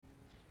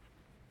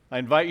I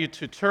invite you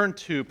to turn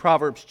to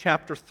Proverbs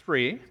chapter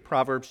 3,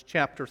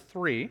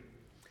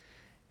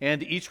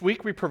 and each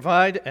week we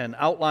provide an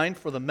outline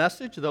for the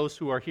message, those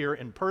who are here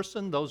in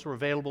person, those who are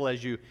available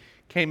as you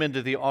came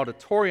into the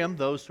auditorium,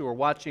 those who are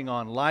watching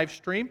on live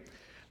stream.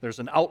 There's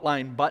an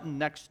outline button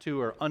next to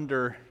or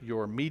under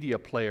your media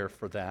player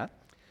for that.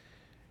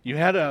 You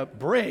had a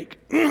break,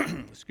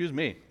 excuse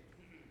me.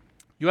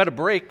 You had a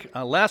break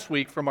last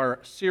week from our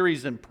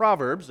series in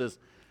Proverbs as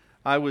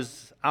I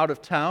was out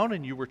of town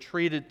and you were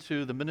treated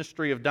to the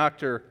ministry of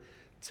Dr.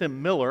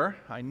 Tim Miller.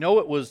 I know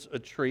it was a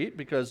treat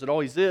because it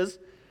always is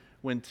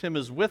when Tim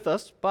is with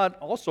us, but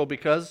also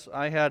because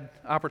I had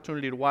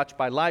opportunity to watch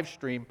by live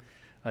stream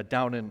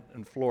down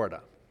in Florida.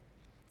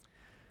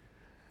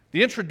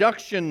 The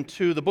introduction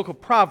to the book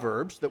of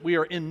Proverbs that we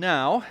are in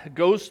now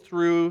goes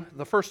through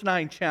the first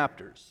 9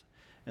 chapters.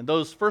 And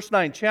those first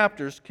 9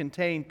 chapters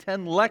contain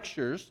 10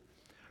 lectures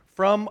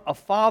from a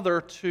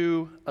father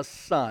to a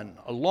son,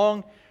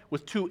 along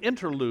with 2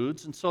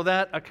 interludes, and so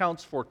that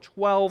accounts for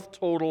 12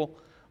 total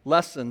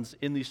lessons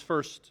in these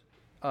first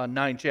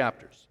 9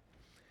 chapters.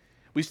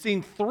 We've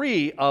seen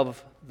 3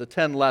 of the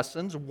 10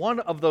 lessons, one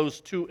of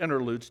those 2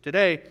 interludes.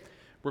 Today,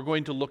 we're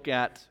going to look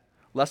at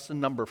lesson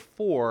number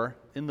 4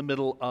 in the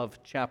middle of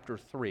chapter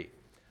 3.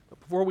 But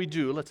before we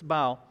do, let's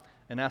bow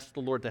and ask the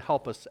Lord to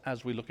help us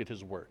as we look at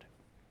His Word.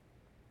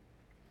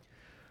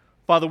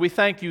 Father, we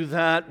thank you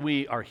that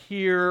we are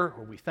here,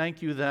 or we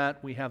thank you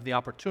that we have the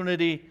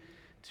opportunity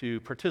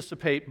to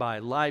participate by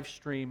live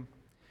stream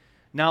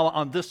now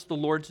on this, the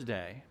Lord's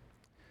Day,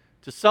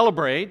 to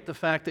celebrate the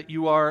fact that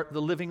you are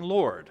the living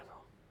Lord,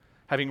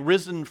 having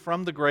risen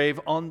from the grave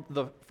on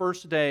the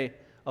first day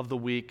of the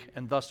week,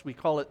 and thus we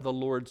call it the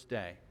Lord's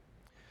Day.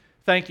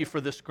 Thank you for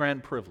this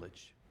grand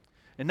privilege.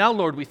 And now,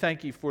 Lord, we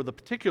thank you for the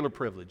particular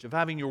privilege of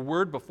having your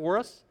word before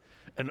us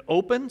and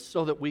open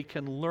so that we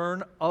can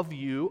learn of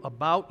you,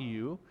 about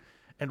you,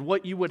 and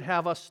what you would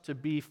have us to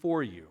be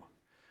for you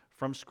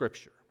from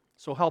Scripture.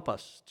 So help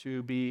us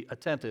to be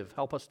attentive.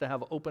 Help us to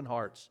have open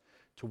hearts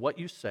to what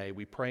you say.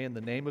 We pray in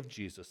the name of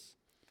Jesus.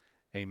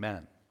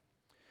 Amen.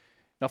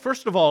 Now,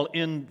 first of all,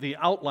 in the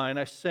outline,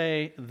 I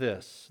say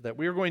this, that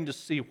we are going to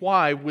see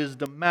why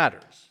wisdom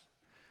matters.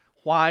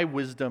 Why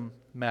wisdom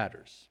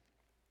matters.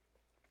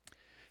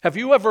 Have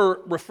you ever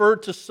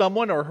referred to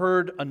someone or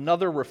heard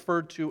another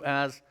referred to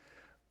as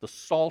the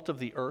salt of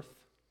the earth?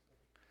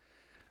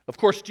 Of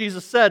course,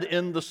 Jesus said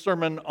in the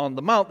Sermon on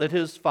the Mount that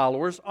his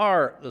followers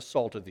are the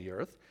salt of the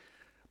earth.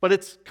 But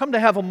it's come to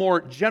have a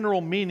more general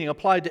meaning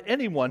applied to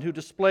anyone who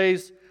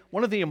displays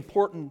one of the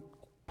important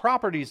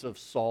properties of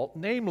salt,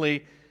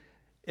 namely,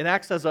 it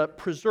acts as a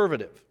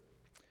preservative.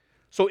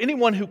 So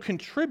anyone who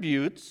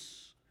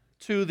contributes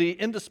to the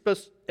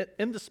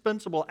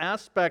indispensable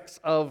aspects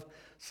of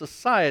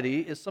society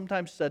is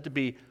sometimes said to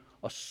be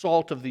a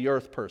salt of the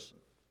earth person.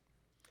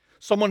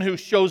 Someone who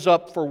shows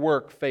up for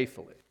work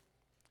faithfully,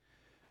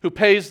 who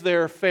pays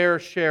their fair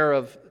share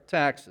of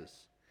taxes,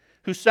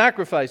 who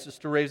sacrifices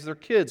to raise their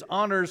kids,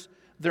 honors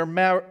their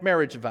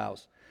marriage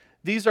vows.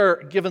 These are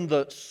given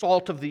the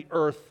salt of the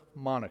earth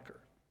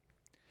moniker.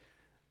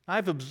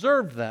 I've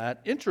observed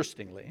that,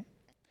 interestingly,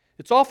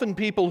 it's often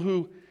people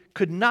who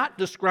could not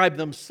describe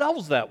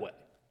themselves that way.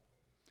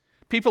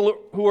 People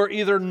who are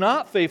either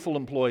not faithful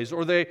employees,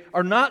 or they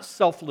are not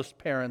selfless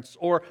parents,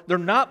 or they're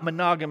not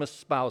monogamous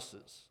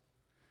spouses.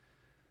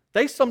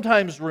 They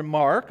sometimes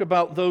remark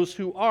about those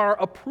who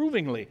are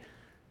approvingly,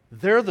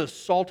 they're the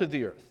salt of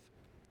the earth.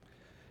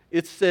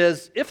 It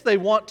says, if they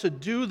want to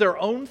do their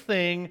own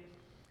thing,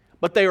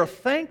 but they are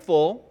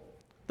thankful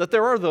that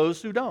there are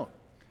those who don't.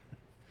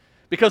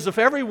 Because if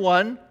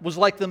everyone was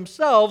like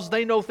themselves,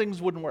 they know things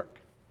wouldn't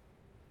work.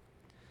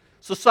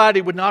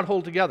 Society would not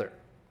hold together.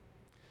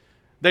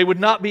 They would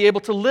not be able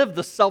to live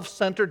the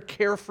self-centered,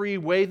 carefree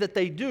way that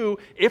they do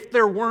if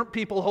there weren't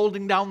people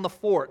holding down the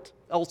fort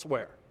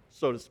elsewhere,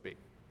 so to speak.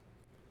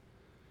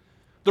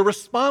 The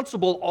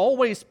responsible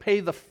always pay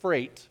the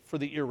freight for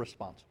the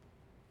irresponsible.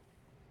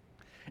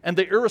 And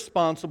the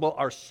irresponsible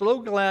are so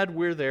glad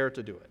we're there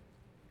to do it.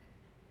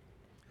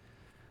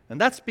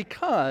 And that's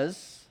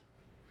because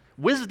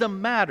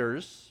wisdom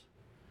matters,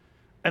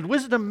 and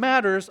wisdom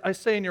matters, I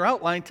say in your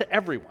outline, to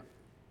everyone.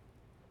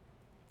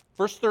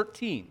 Verse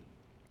 13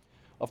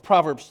 of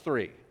Proverbs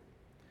 3.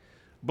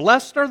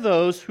 Blessed are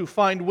those who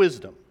find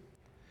wisdom,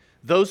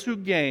 those who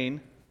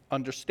gain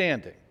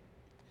understanding.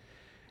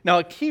 Now,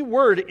 a key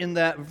word in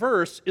that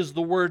verse is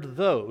the word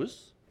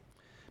those,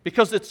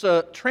 because it's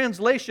a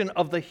translation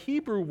of the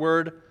Hebrew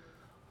word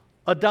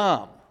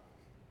Adam.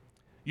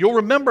 You'll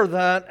remember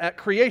that at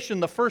creation,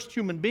 the first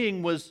human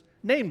being was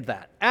named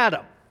that,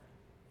 Adam,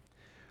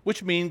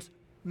 which means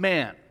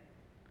man,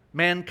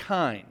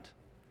 mankind,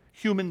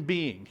 human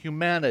being,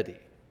 humanity.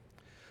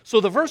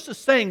 So the verse is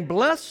saying,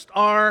 blessed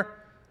are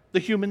the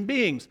human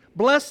beings.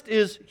 Blessed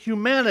is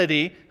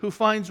humanity who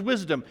finds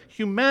wisdom,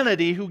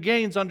 humanity who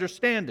gains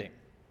understanding.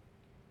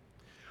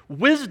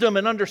 Wisdom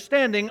and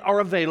understanding are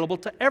available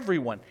to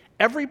everyone,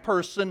 every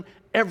person,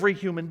 every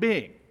human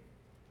being.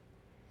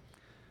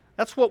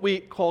 That's what we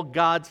call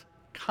God's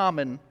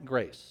common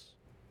grace.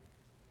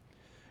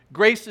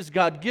 Grace is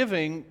God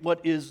giving what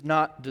is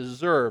not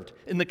deserved.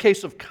 In the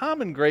case of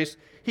common grace,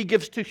 He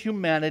gives to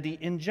humanity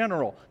in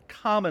general,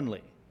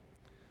 commonly,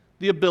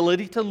 the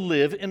ability to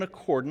live in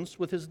accordance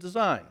with His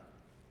design.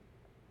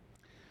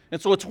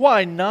 And so it's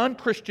why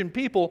non-Christian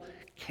people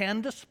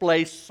can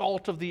display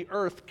salt of the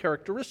earth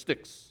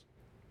characteristics.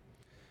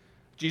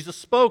 Jesus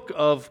spoke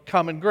of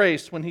common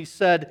grace when He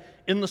said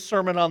in the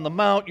Sermon on the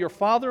Mount, "Your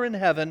Father in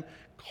heaven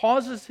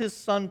causes His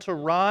sun to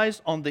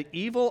rise on the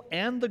evil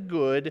and the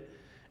good,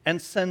 and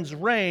sends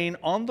rain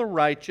on the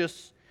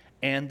righteous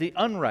and the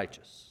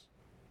unrighteous."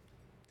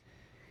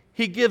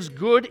 He gives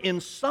good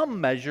in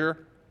some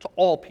measure to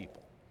all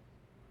people.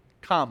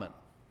 Common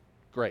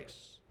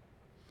grace.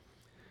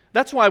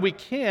 That's why we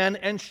can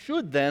and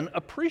should then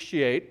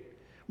appreciate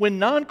when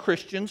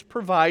non-Christians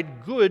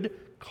provide good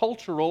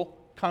cultural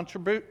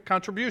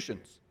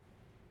contributions.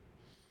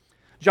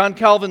 John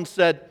Calvin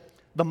said,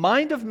 "The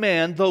mind of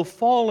man, though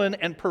fallen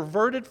and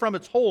perverted from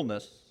its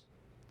wholeness,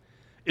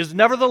 is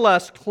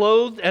nevertheless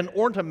clothed and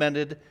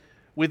ornamented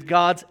with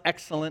God's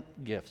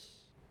excellent gifts."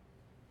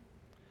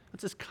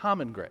 That's His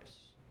common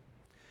grace.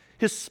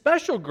 His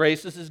special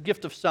grace is His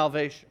gift of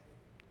salvation,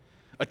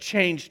 a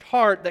changed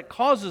heart that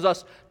causes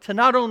us to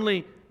not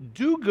only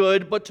do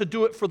good, but to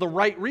do it for the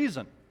right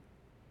reason,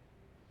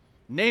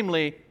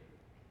 namely,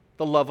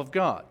 the love of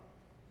God.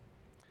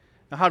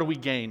 Now, how do we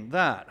gain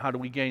that? How do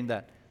we gain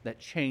that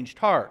changed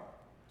heart,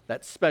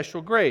 that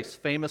special grace?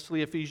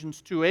 Famously,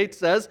 Ephesians 2:8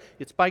 says,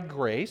 it's by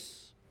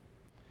grace,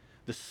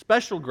 the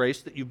special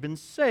grace that you've been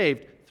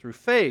saved through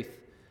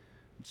faith.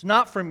 It's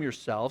not from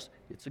yourselves,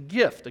 it's a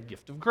gift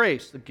of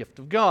grace, the gift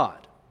of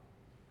God.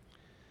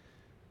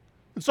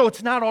 And so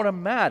it's not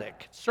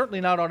automatic, it's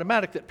certainly not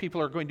automatic that people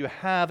are going to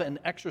have and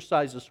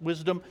exercise this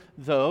wisdom,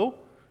 though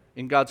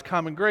in God's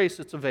common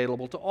grace it's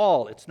available to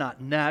all. It's not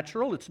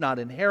natural, it's not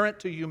inherent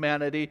to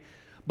humanity,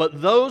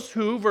 but those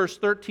who, verse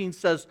 13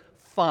 says,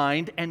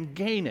 find and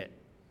gain it.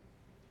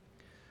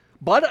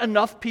 But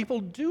enough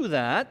people do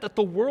that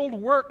the world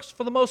works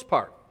for the most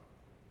part,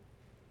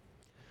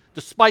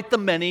 despite the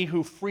many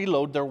who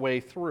freeload their way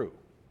through.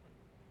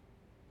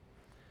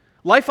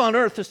 Life on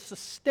earth is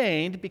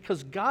sustained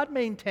because God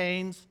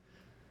maintains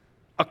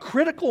a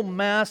critical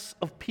mass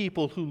of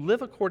people who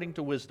live according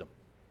to wisdom.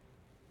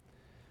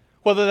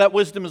 Whether that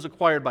wisdom is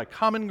acquired by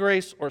common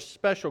grace or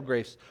special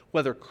grace,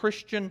 whether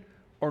Christian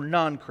or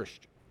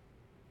non-Christian.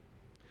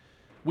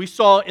 We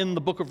saw in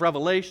the book of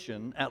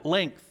Revelation at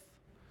length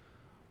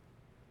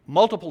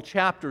multiple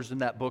chapters in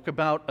that book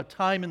about a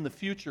time in the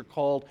future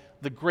called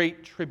the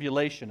Great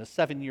Tribulation, a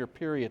 7-year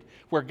period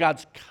where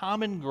God's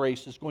common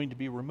grace is going to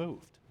be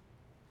removed.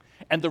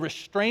 And the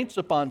restraints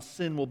upon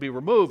sin will be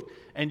removed.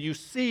 And you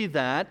see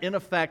that, in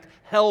effect,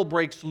 hell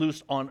breaks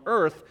loose on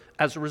earth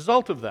as a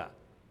result of that.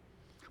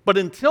 But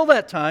until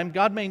that time,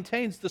 God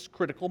maintains this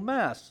critical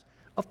mass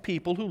of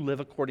people who live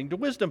according to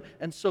wisdom.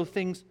 And so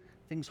things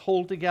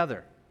hold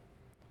together.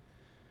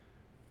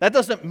 That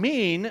doesn't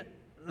mean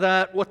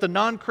that what the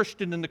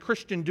non-Christian and the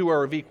Christian do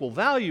are of equal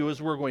value,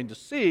 as we're going to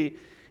see.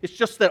 It's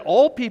just that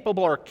all people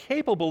are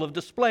capable of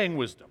displaying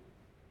wisdom.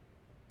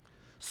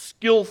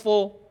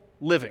 Skillful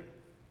living.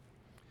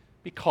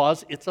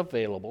 Because it's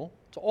available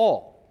to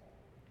all.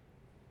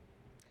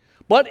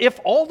 But if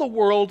all the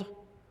world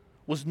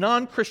was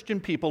non-Christian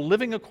people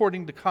living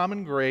according to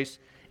common grace,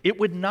 it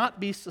would not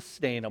be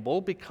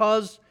sustainable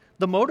because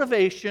the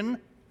motivation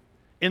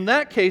in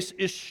that case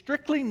is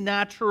strictly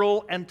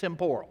natural and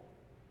temporal.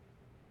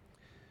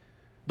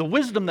 The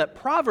wisdom that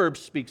Proverbs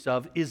speaks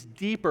of is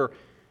deeper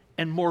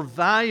and more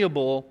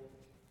valuable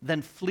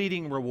than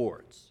fleeting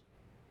rewards.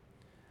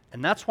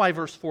 And that's why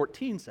verse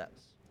 14 says,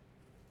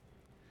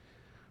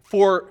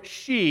 "For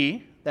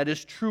she," that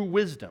is true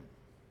wisdom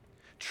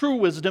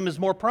is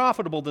more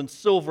profitable than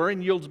silver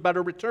and yields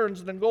better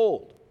returns than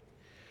gold.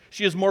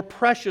 She is more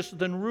precious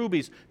than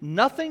rubies.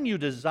 Nothing you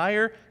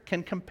desire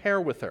can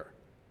compare with her."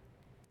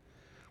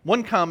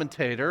 One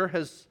commentator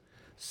has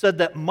said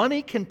that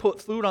money can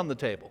put food on the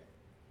table,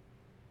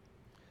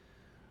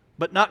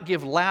 but not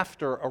give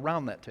laughter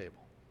around that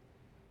table.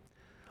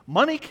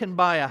 Money can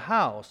buy a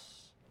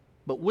house,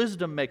 but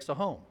wisdom makes a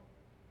home.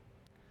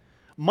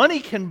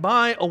 Money can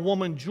buy a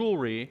woman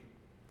jewelry,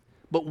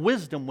 but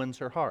wisdom wins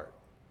her heart.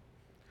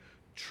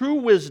 True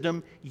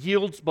wisdom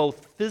yields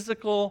both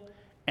physical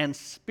and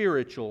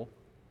spiritual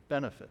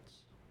benefits.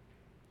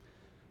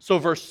 So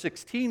verse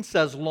 16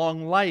 says,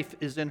 "Long life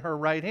is in her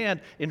right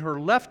hand. In her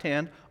left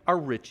hand are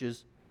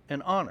riches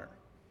and honor."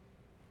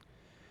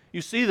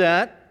 You see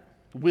that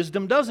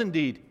wisdom does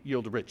indeed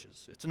yield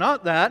riches. It's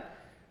not that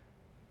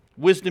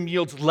wisdom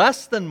yields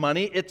less than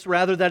money, it's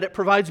rather that it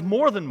provides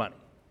more than money.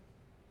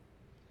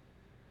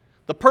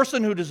 The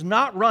person who does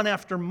not run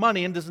after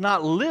money and does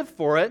not live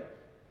for it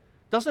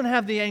doesn't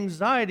have the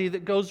anxiety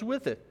that goes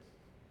with it,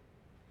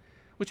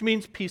 which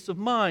means peace of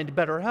mind,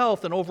 better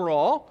health, and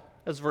overall,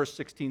 as verse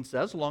 16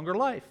 says, longer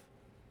life.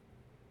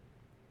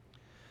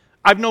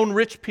 I've known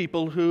rich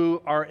people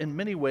who are in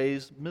many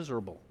ways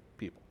miserable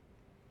people.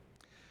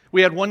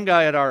 We had one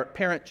guy at our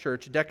parent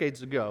church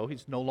decades ago,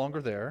 he's no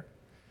longer there,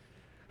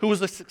 who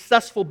was a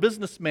successful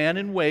businessman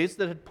in ways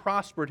that had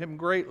prospered him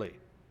greatly.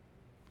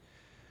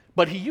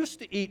 But he used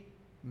to eat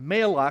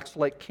Maalox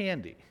like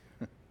candy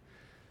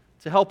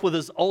to help with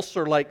his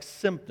ulcer-like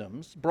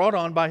symptoms brought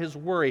on by his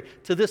worry.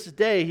 To this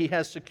day, he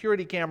has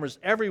security cameras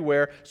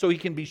everywhere so he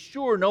can be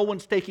sure no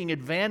one's taking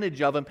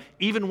advantage of him,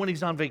 even when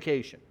he's on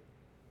vacation.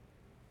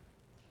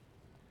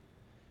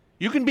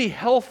 You can be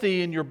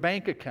healthy in your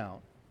bank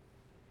account,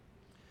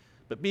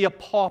 but be a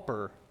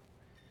pauper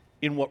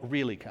in what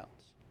really counts.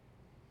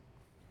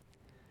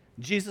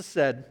 Jesus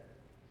said,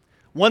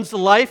 one's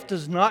life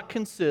does not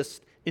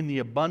consist in the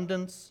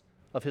abundance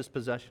of his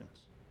possessions.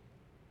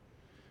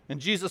 And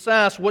Jesus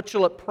asked, what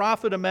shall it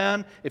profit a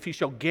man if he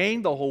shall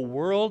gain the whole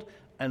world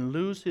and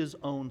lose his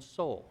own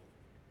soul?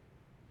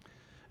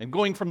 And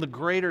going from the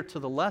greater to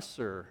the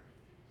lesser,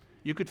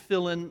 you could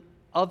fill in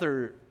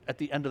other at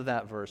the end of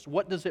that verse.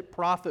 What does it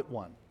profit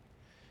one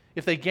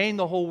if they gain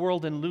the whole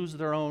world and lose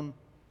their own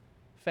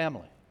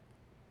family?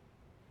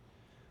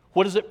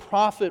 What does it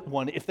profit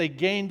one if they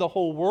gain the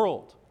whole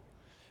world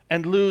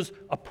and lose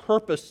a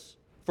purpose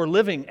for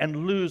living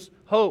and lose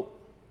hope?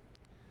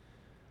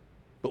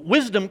 But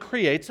wisdom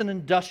creates an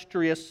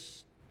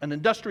industriousness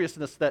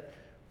that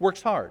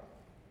works hard,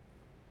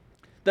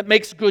 that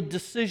makes good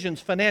decisions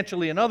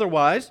financially and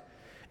otherwise,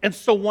 and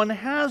so one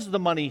has the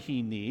money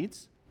he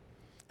needs,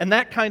 and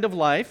that kind of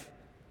life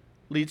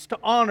leads to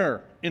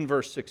honor in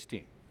verse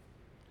 16.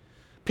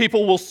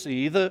 People will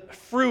see the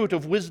fruit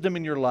of wisdom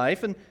in your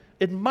life and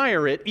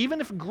admire it, even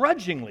if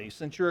grudgingly,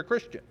 since you're a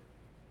Christian.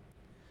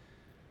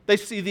 They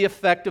see the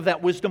effect of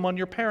that wisdom on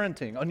your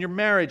parenting, on your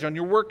marriage, on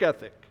your work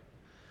ethic,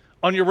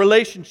 on your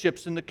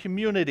relationships in the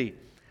community,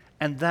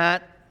 and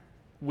that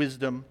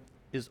wisdom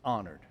is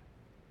honored.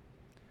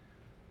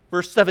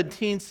 Verse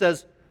 17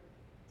 says,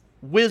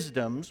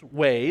 wisdom's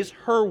ways,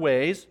 her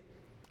ways,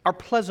 are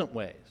pleasant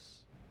ways,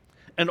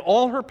 and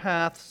all her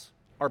paths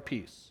are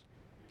peace.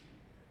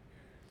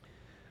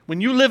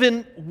 When you live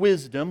in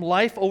wisdom,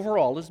 life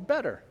overall is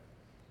better,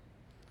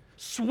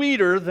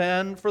 sweeter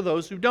than for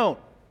those who don't.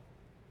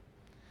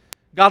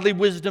 Godly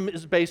wisdom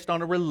is based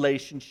on a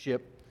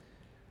relationship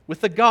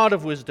with the God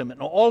of wisdom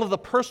and all of the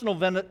personal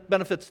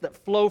benefits that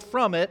flow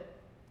from it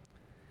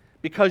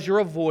because you're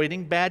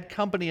avoiding bad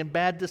company and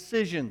bad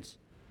decisions.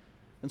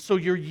 And so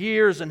your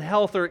years and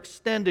health are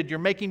extended. You're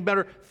making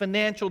better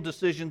financial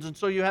decisions, and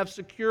so you have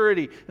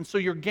security, and so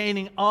you're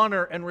gaining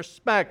honor and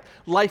respect.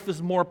 Life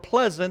is more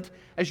pleasant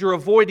as you're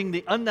avoiding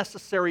the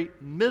unnecessary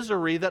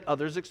misery that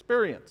others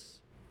experience.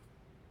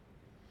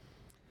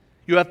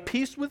 You have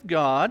peace with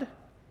God,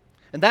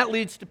 and that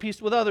leads to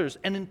peace with others,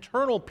 an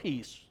internal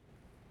peace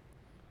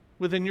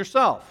within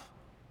yourself.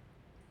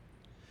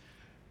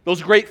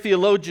 Those great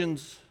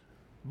theologians,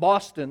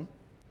 Boston,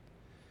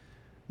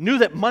 knew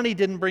that money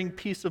didn't bring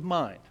peace of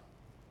mind.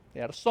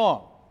 They had a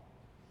song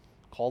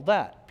called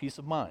that, Peace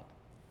of Mind.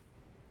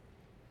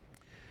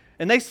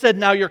 And they said,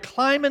 now you're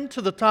climbing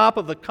to the top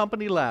of the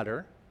company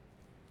ladder.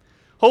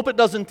 Hope it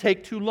doesn't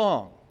take too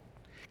long.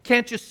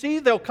 Can't you see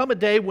there'll come a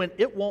day when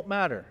it won't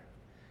matter?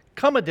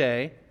 Come a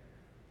day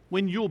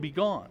when you'll be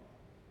gone.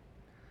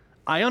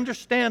 I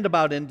understand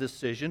about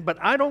indecision, but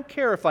I don't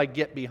care if I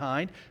get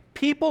behind.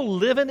 People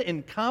living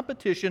in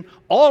competition,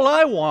 all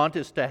I want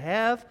is to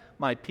have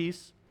my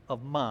peace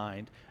of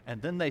mind.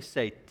 And then they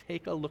say,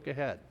 take a look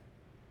ahead.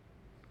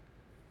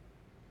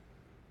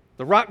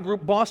 The rock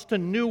group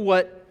Boston knew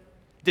what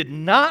did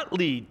not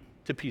lead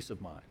to peace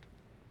of mind,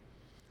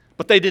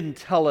 but they didn't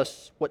tell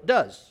us what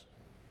does,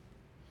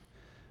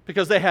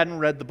 because they hadn't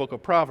read the book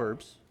of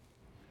Proverbs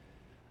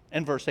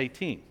and verse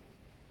 18.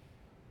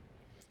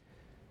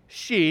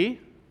 She,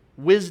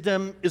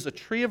 wisdom, is a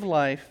tree of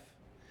life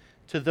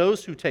to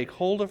those who take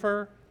hold of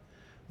her.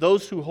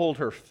 Those who hold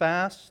her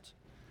fast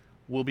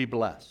will be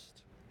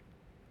blessed.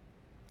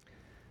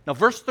 Now,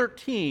 verse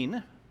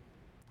 13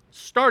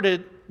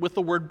 started with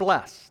the word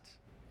blessed.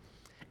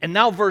 And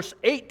now verse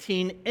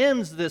 18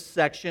 ends this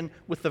section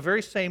with the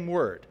very same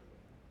word.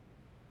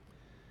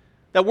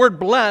 That word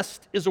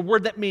blessed is a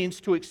word that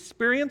means to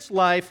experience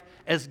life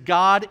as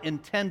God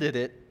intended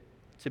it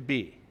to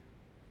be.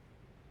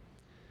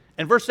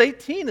 And verse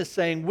 18 is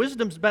saying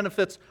wisdom's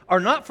benefits are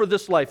not for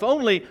this life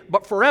only,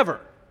 but forever.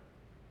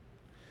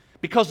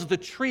 Because the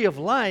tree of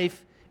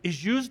life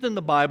is used in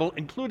the Bible,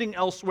 including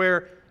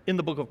elsewhere in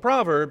the book of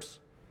Proverbs,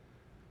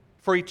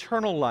 for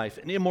eternal life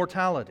and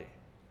immortality.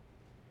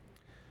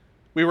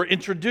 We were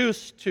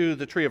introduced to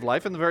the tree of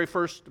life in the very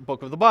first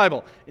book of the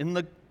Bible, in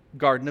the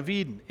Garden of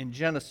Eden, in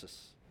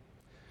Genesis,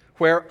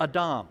 where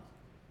Adam,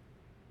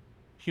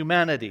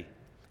 humanity,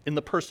 in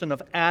the person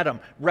of Adam,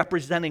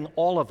 representing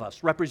all of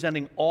us,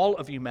 representing all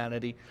of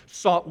humanity,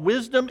 sought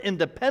wisdom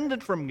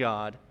independent from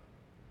God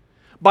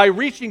by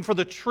reaching for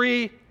the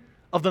tree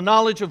of the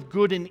knowledge of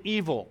good and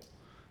evil.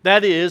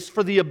 That is,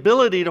 for the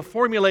ability to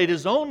formulate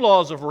his own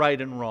laws of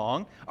right and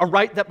wrong, a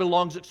right that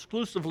belongs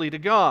exclusively to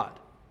God.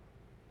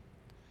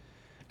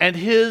 And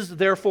his,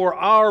 therefore,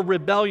 our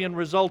rebellion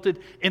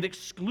resulted in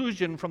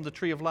exclusion from the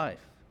tree of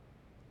life.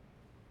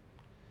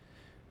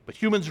 But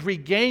humans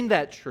regained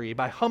that tree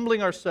by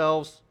humbling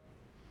ourselves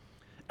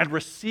and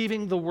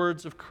receiving the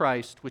words of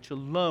Christ, which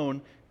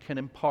alone can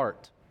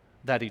impart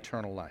that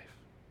eternal life.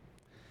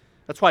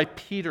 That's why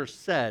Peter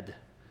said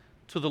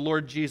to the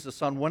Lord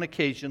Jesus on one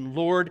occasion,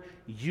 "Lord,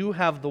 you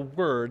have the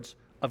words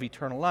of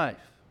eternal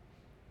life."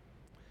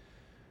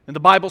 And the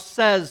Bible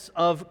says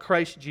of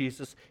Christ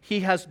Jesus, he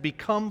has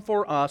become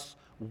for us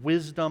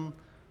wisdom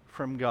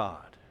from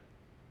God.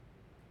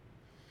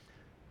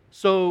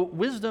 So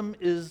wisdom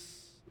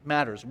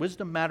matters.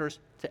 Wisdom matters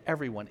to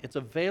everyone. It's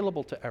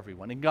available to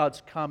everyone in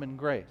God's common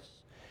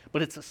grace.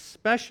 But it's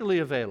especially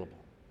available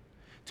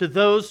to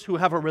those who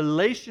have a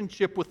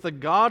relationship with the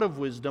God of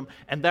wisdom,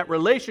 and that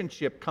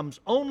relationship comes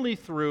only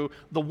through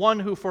the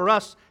one who for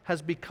us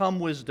has become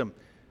wisdom,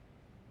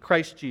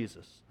 Christ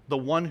Jesus, the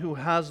one who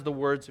has the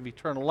words of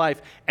eternal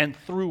life, and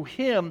through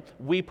him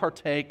we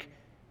partake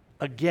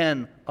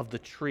again of the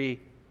tree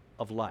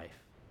of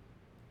life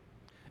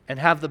and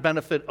have the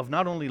benefit of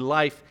not only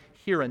life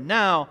here and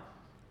now,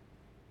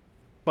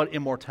 but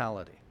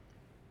immortality.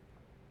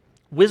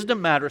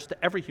 Wisdom matters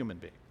to every human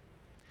being.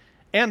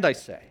 And I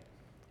say,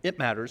 it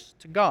matters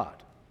to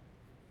God.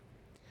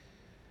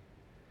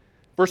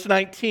 Verse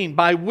 19,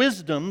 by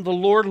wisdom the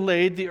Lord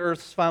laid the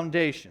earth's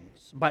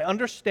foundations. By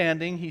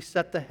understanding he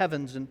set the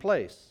heavens in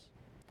place.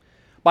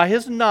 By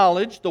his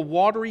knowledge the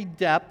watery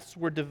depths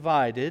were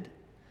divided,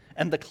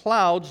 and the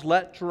clouds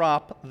let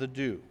drop the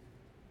dew.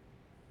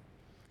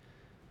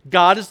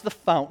 God is the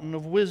fountain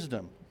of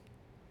wisdom.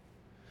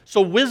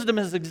 So wisdom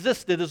has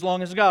existed as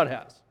long as God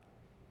has.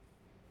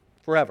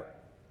 Forever.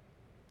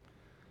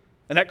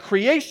 And at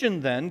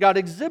creation then, God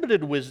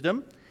exhibited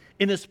wisdom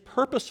in his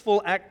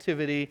purposeful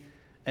activity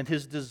and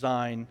his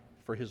design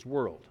for his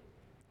world.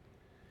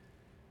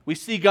 We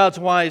see God's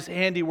wise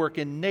handiwork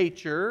in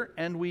nature,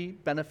 and we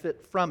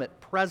benefit from it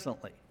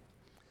presently.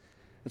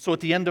 And so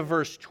at the end of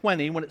verse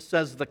 20, when it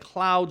says the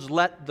clouds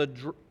let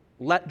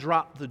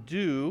drop the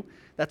dew,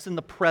 that's in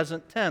the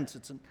present tense.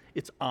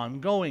 It's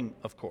ongoing,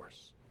 of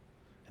course.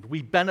 And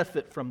we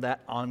benefit from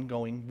that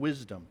ongoing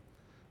wisdom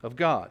of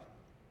God.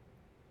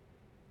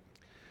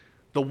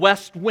 The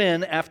west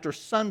wind after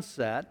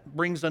sunset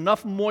brings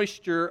enough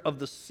moisture of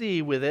the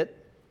sea with it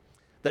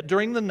that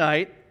during the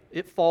night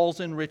it falls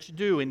in rich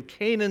dew. In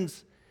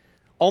Canaan's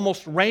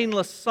almost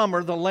rainless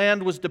summer, the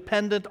land was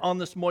dependent on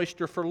this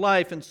moisture for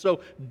life, and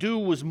so dew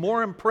was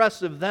more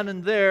impressive then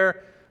and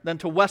there than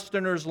to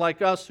Westerners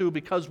like us who,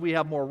 because we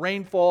have more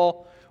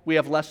rainfall, we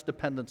have less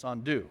dependence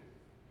on dew.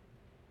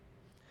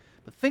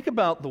 But think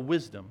about the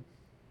wisdom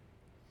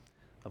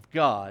of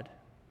God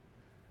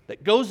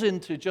that goes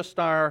into just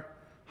our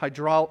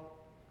hydrologic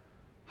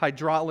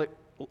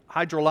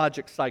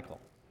cycle.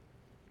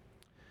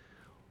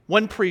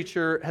 One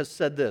preacher has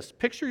said this: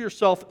 picture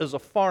yourself as a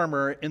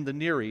farmer in the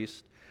Near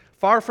East,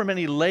 far from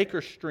any lake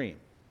or stream.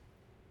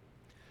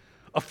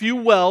 A few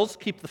wells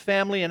keep the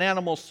family and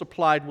animals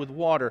supplied with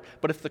water,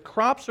 but if the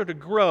crops are to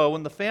grow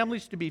and the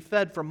families to be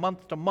fed from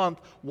month to month,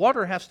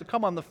 water has to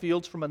come on the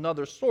fields from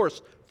another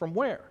source. From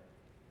where?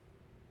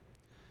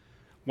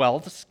 Well,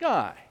 the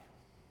sky.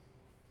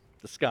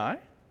 The sky?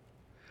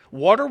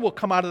 Water will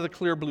come out of the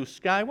clear blue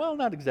sky? Well,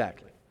 not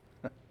exactly.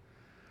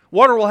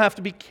 Water will have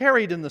to be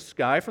carried in the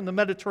sky from the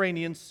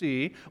Mediterranean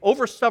Sea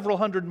over several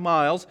hundred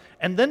miles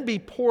and then be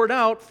poured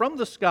out from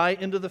the sky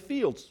into the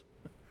fields.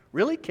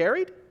 Really?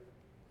 Carried?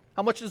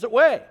 How much does it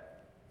weigh?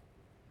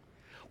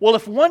 Well,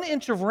 if 1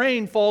 inch of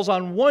rain falls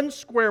on 1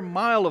 square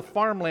mile of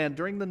farmland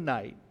during the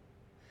night,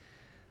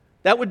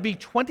 that would be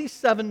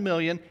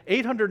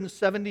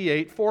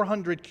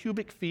 27,878,400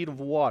 cubic feet of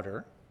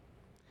water,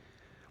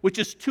 which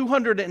is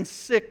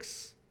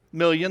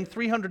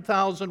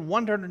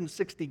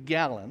 206,300,160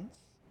 gallons,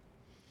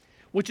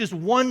 which is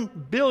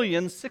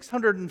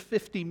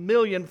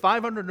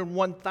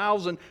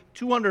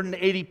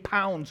 1,650,501,280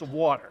 pounds of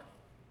water.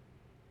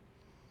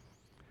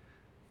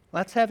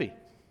 That's heavy.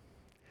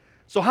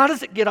 So how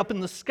does it get up in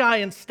the sky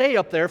and stay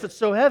up there if it's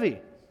so heavy?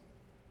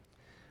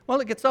 Well,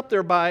 it gets up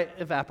there by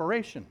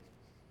evaporation.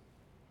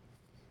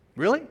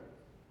 Really?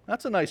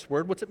 That's a nice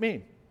word. What's it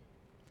mean?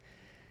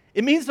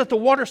 It means that the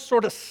water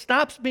sort of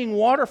stops being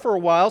water for a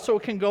while so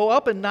it can go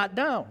up and not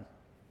down.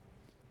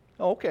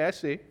 Oh, okay, I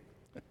see.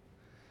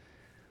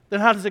 Then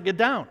how does it get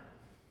down?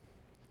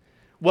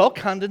 Well,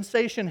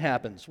 condensation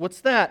happens.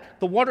 What's that?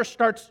 The water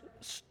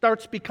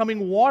starts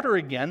becoming water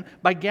again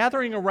by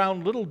gathering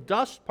around little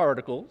dust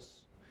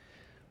particles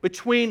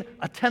between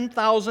a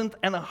 10,000th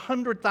and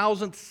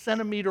 100,000th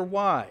centimeter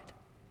wide.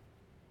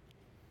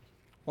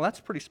 Well,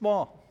 that's pretty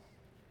small.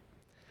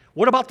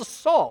 What about the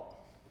salt?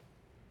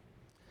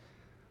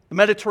 The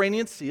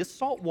Mediterranean Sea is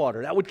salt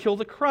water. That would kill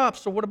the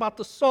crops. So what about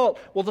the salt?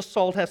 Well, the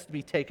salt has to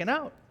be taken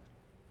out.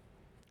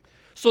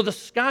 So the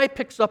sky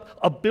picks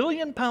up 1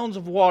 billion pounds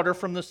of water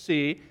from the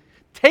sea,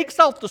 takes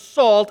out the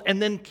salt,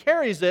 and then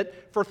carries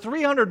it for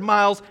 300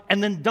 miles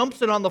and then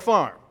dumps it on the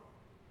farm.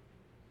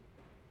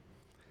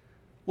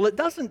 Well, it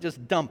doesn't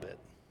just dump it.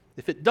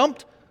 If it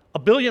dumped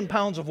 1 billion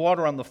pounds of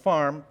water on the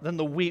farm, then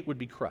the wheat would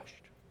be crushed.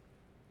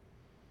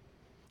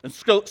 And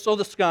so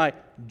the sky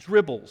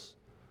dribbles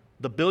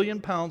the 1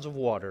 billion pounds of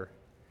water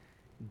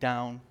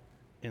down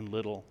in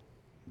little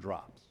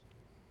drops.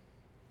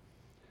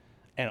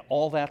 And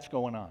all that's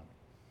going on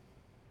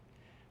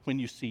when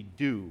you see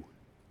dew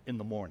in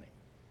the morning.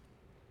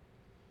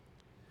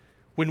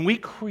 When we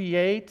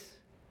create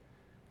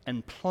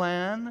and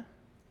plan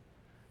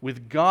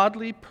with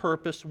godly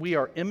purpose, we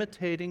are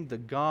imitating the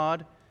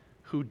God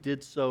who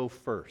did so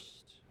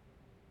first.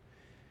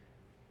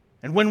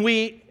 And when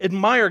we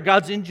admire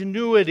God's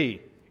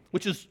ingenuity,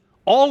 which is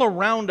all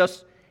around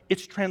us,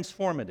 it's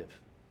transformative.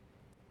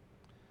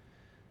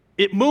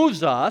 It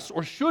moves us,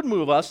 or should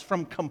move us,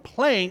 from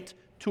complaint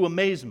to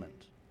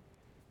amazement.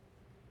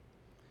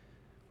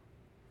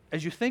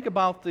 As you think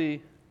about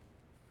the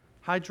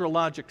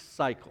hydrologic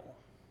cycle,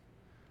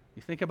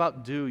 you think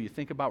about dew, you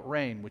think about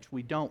rain, which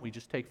we don't, we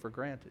just take for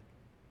granted.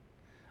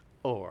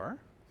 Or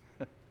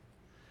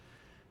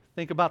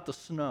think about the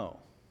snow.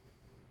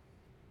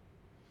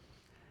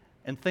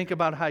 And think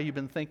about how you've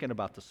been thinking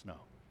about the snow.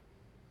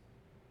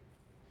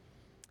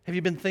 Have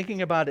you been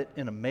thinking about it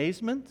in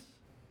amazement?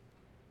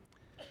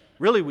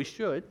 Really, we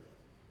should.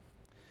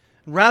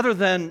 Rather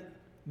than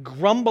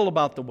grumble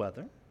about the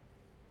weather,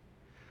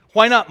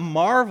 why not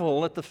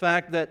marvel at the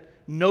fact that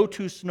no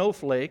two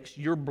snowflakes,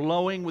 you're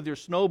blowing with your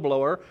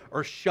snowblower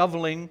or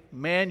shoveling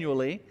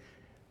manually,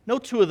 no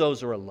two of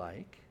those are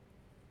alike.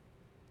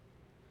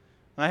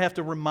 I have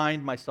to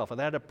remind myself of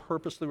that. I had to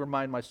purposely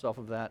remind myself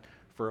of that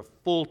for a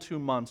full 2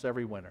 months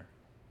every winter.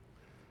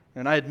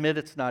 And I admit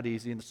it's not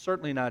easy, and it's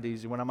certainly not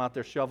easy when I'm out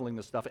there shoveling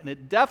the stuff. And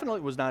it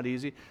definitely was not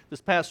easy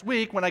this past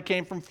week when I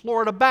came from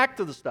Florida back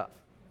to the stuff.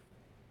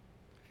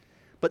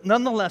 But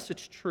nonetheless,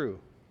 it's true.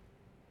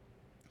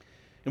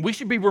 And we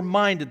should be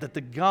reminded that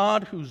the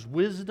God whose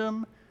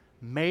wisdom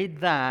made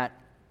that,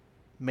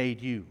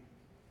 made you.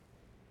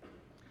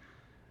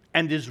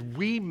 And is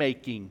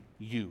remaking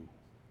you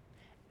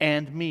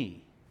and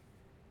me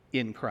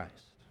in Christ.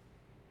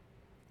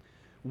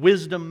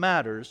 Wisdom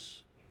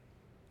matters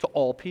to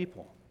all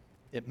people.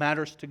 It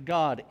matters to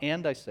God,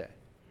 and I say,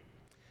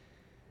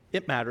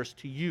 it matters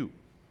to you.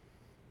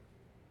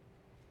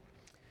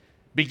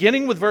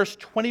 Beginning with verse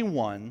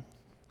 21,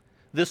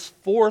 this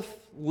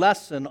fourth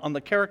lesson on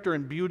the character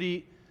and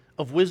beauty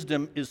of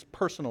wisdom is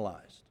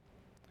personalized.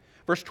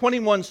 Verse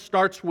 21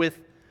 starts with,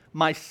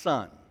 my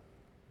son,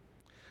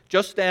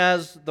 just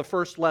as the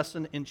first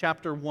lesson in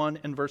chapter 1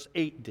 and verse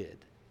 8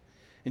 did,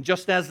 and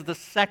just as the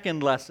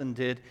second lesson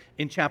did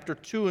in chapter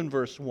 2 and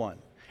verse 1,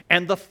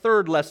 and the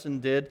third lesson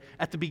did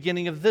at the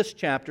beginning of this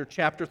chapter,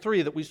 chapter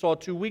 3, that we saw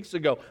 2 weeks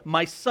ago,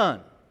 my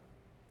son.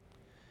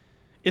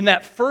 In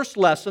that first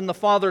lesson, the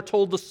father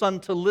told the son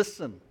to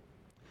listen.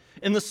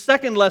 In the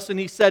second lesson,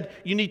 he said,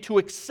 you need to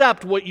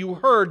accept what you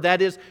heard,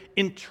 that is,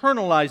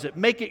 internalize it,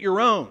 make it your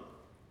own.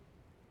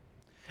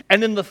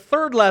 And in the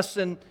third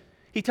lesson,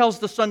 he tells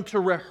the son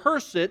to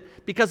rehearse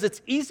it because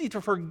it's easy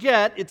to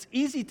forget, it's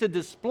easy to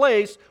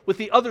displace with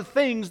the other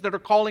things that are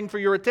calling for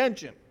your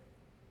attention.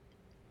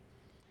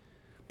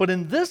 But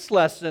in this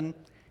lesson,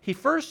 he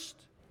first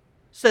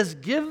says,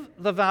 give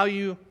the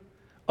value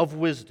of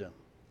wisdom.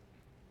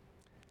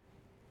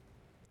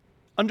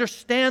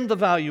 Understand the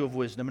value of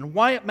wisdom and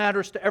why it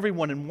matters to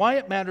everyone and why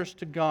it matters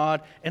to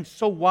God, and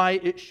so why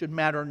it should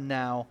matter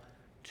now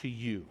to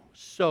you.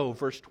 So,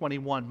 verse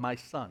 21, my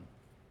son,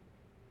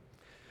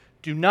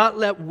 do not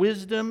let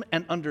wisdom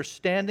and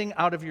understanding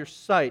out of your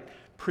sight.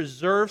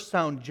 Preserve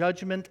sound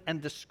judgment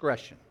and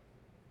discretion.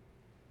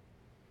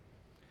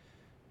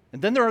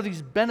 And then there are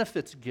these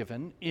benefits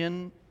given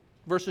in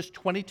verses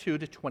 22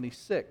 to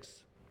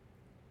 26.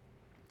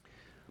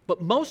 But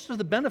most of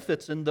the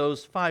benefits in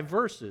those 5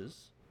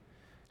 verses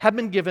have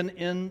been given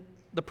in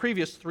the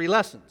previous 3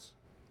 lessons.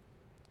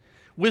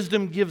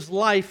 Wisdom gives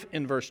life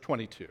in verse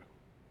 22.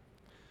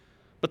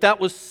 But that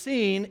was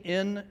seen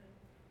in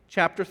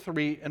chapter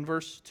 3 and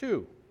verse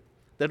 2,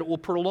 that it will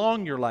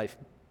prolong your life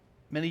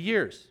many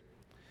years.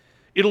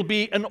 It'll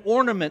be an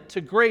ornament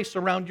to grace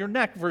around your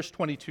neck, verse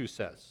 22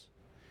 says.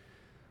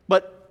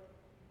 But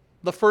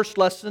the first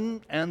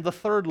lesson and the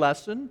third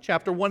lesson,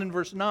 chapter 1 and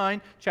verse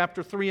 9,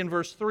 chapter 3 and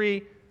verse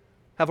 3,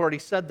 have already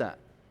said that.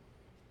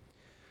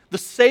 The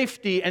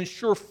safety and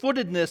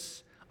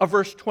sure-footedness of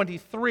verse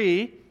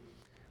 23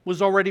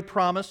 was already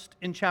promised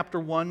in chapter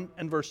 1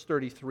 and verse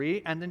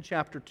 33 and in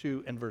chapter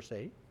 2 and verse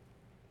 8.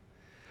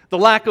 The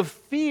lack of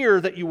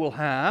fear that you will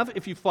have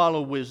if you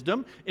follow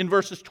wisdom in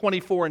verses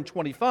 24 and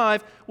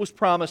 25 was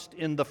promised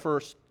in the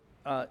first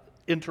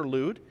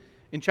interlude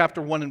in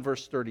chapter 1 and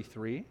verse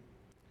 33.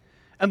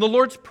 And the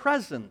Lord's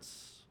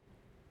presence,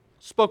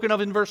 spoken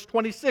of in verse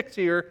 26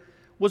 here,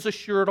 was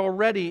assured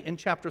already in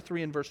chapter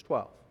 3 and verse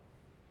 12.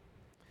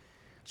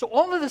 So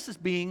all of this is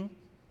being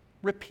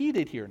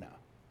repeated here now.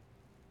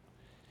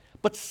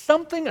 But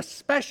something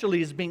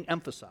especially is being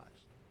emphasized.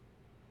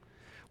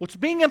 What's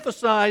being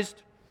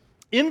emphasized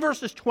in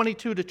verses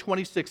 22 to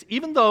 26,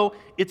 even though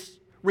it's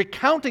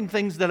recounting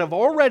things that have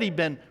already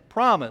been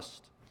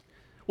promised,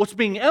 what's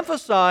being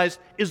emphasized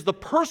is the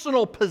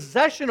personal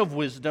possession of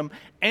wisdom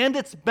and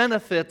its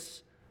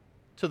benefits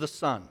to the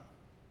son.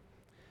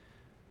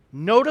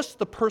 Notice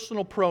the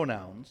personal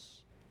pronouns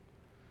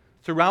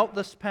throughout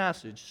this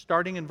passage,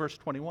 starting in verse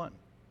 21.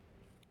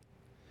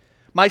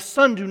 My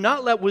son, do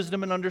not let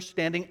wisdom and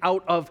understanding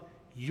out of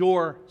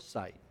your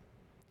sight.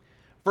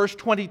 Verse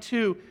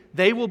 22,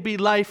 they will be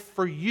life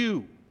for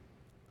you,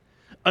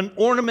 an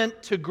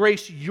ornament to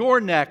grace your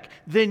neck.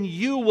 Then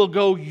you will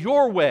go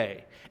your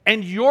way,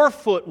 and your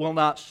foot will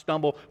not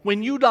stumble.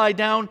 When you lie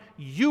down,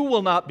 you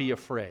will not be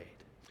afraid.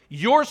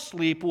 Your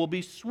sleep will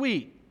be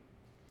sweet.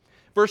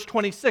 Verse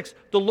 26,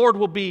 the Lord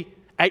will be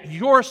at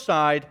your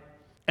side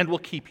and will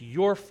keep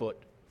your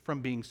foot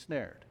from being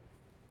snared.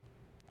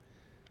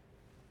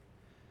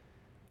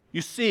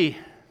 You see,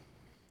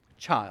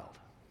 child,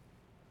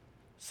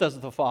 says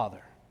the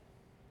Father,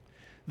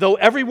 though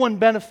everyone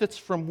benefits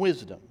from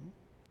wisdom,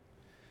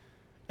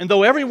 and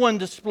though everyone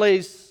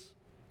displays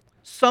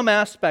some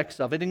aspects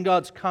of it in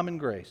God's common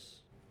grace,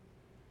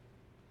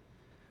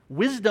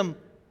 wisdom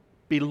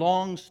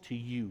belongs to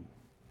you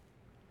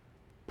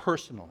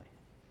personally,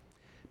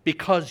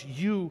 because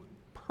you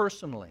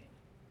personally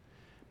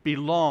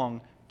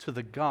belong to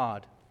the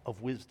God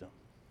of wisdom.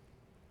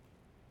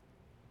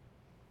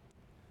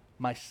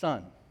 My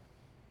son,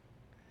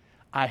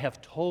 I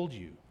have told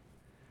you,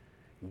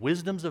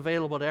 wisdom's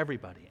available to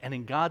everybody, and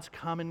in God's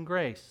common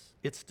grace,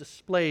 it's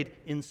displayed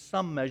in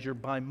some measure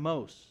by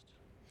most.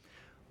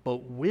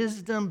 But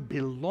wisdom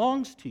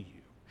belongs to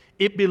you.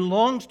 It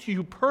belongs to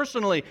you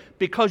personally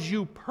because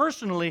you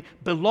personally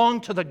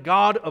belong to the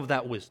God of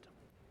that wisdom.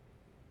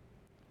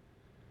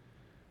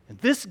 And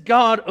this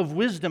God of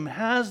wisdom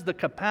has the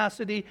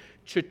capacity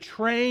to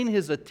train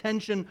his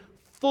attention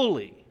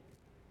fully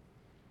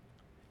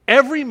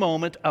every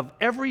moment of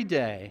every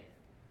day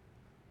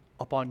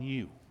upon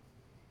you,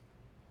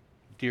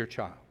 dear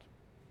child.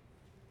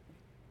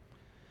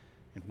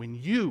 And when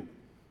you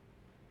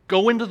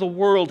go into the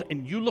world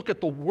and you look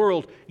at the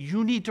world,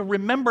 you need to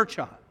remember,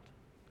 child,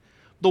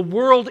 the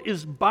world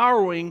is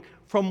borrowing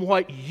from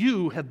what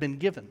you have been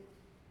given.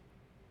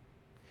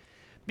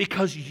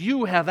 Because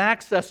you have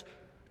access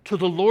to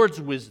the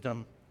Lord's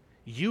wisdom,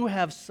 you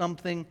have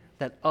something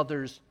that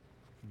others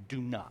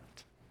do not.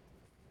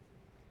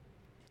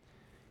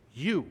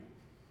 You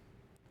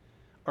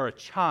are a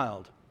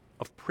child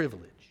of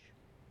privilege.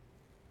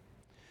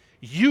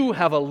 You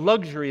have a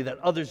luxury that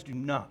others do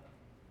not.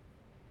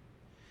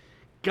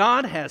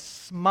 God has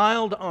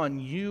smiled on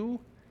you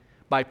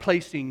by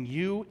placing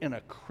you in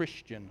a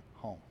Christian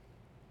home.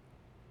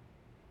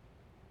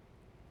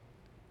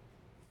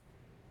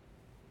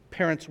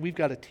 Parents, we've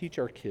got to teach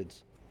our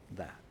kids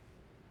that.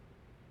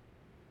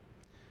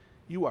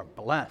 You are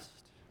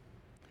blessed.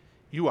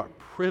 You are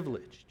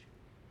privileged.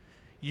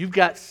 You've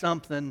got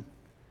something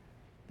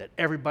that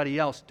everybody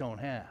else don't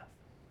have.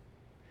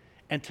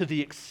 And to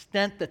the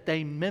extent that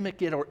they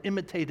mimic it or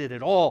imitate it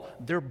at all,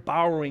 they're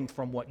borrowing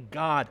from what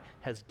God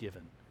has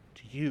given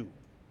to you.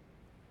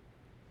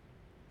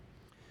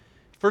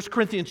 1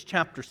 Corinthians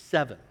chapter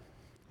 7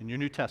 in your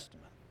New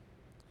Testament.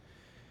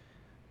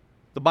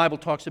 The Bible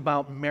talks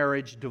about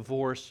marriage,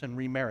 divorce, and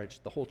remarriage.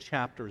 The whole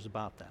chapter is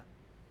about that.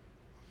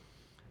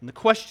 And the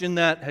question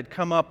that had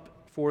come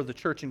up for the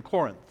church in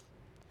Corinth,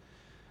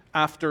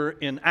 after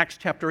in Acts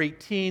chapter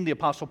 18, the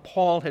Apostle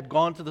Paul had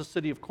gone to the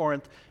city of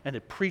Corinth and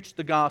had preached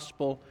the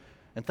gospel,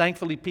 and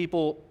thankfully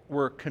people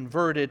were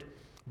converted,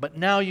 but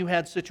now you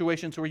had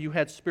situations where you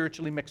had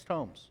spiritually mixed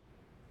homes.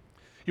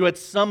 You had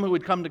some who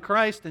had come to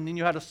Christ, and then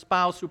you had a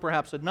spouse who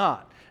perhaps had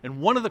not.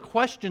 And one of the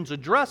questions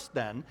addressed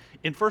then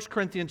in 1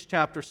 Corinthians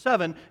chapter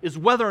 7 is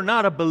whether or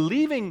not a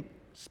believing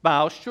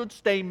spouse should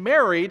stay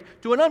married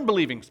to an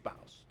unbelieving spouse.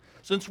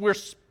 Since we're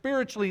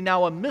spiritually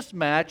now a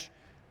mismatch,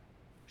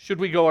 should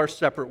we go our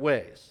separate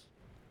ways?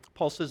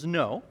 Paul says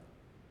no.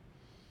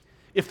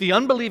 If the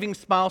unbelieving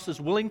spouse is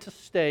willing to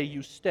stay,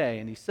 you stay.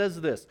 And he says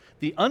this,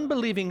 the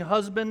unbelieving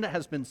husband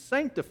has been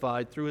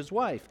sanctified through his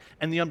wife,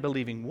 and the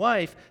unbelieving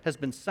wife has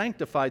been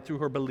sanctified through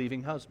her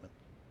believing husband.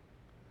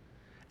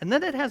 And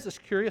then it has this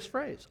curious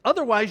phrase,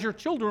 otherwise your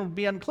children would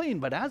be unclean,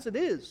 but as it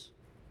is,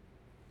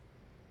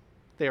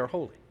 they are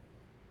holy.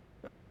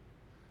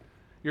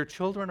 Your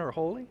children are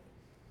holy?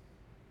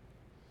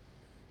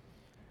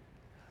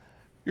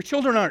 Your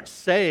children aren't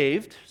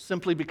saved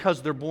simply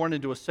because they're born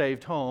into a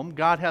saved home.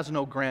 God has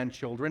no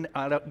grandchildren.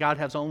 God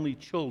has only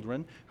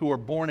children who are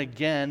born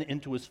again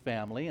into his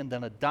family and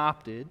then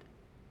adopted.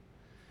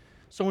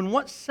 So in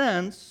what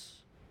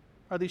sense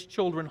are these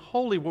children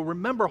holy? Well,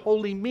 remember,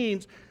 holy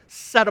means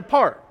set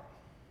apart.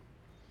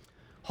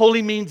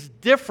 Holy means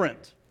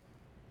different.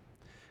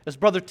 As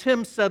Brother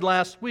Tim said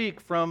last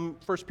week from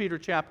 1 Peter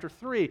chapter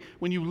 3,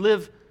 when you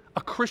live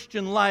a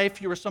Christian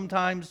life, you are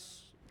sometimes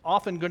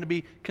often going to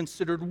be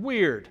considered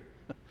weird.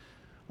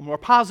 A more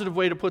positive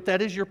way to put that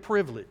is you're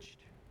privileged.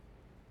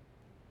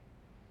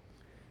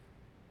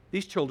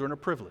 These children are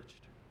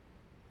privileged.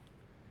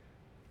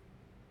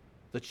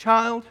 The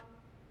child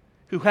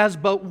who has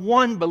but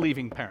one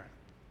believing parent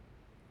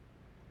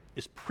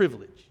is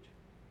privileged.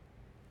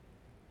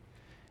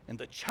 And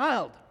the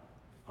child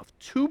of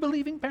two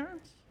believing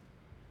parents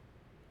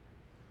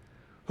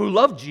who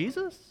love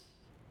Jesus,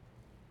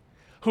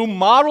 who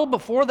model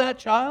before that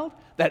child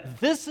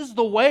that this is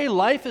the way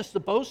life is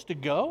supposed to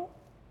go,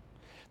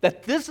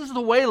 that this is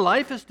the way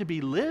life is to be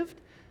lived,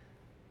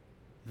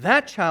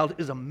 that child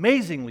is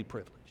amazingly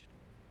privileged.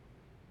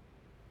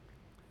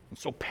 And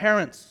so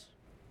parents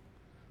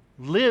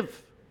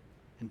live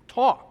and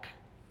talk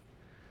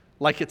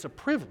like it's a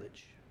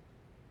privilege.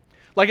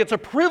 Like it's a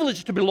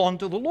privilege to belong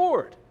to the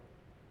Lord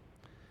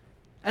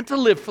and to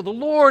live for the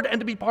Lord and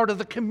to be part of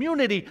the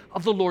community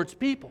of the Lord's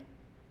people.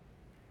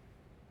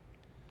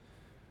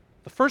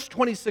 The first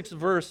 26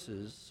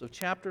 verses of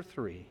chapter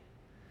 3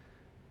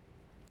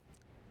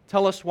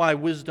 tell us why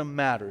wisdom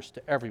matters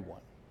to everyone,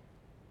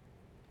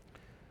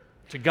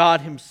 to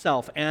God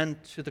Himself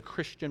and to the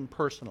Christian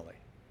personally.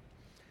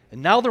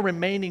 And now the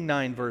remaining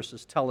 9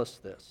 verses tell us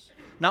this.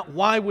 Not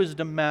why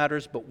wisdom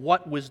matters, but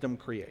what wisdom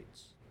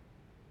creates.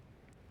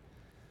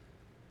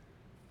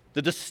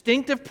 The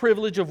distinctive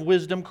privilege of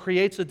wisdom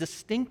creates a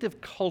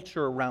distinctive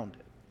culture around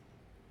it.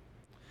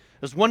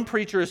 As one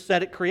preacher has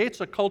said, it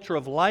creates a culture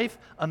of life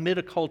amid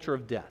a culture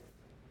of death.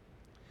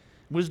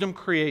 Wisdom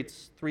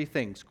creates 3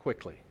 things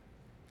quickly.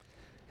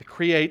 It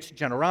creates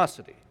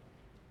generosity.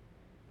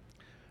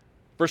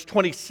 Verse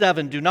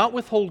 27, do not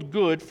withhold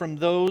good from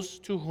those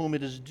to whom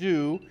it is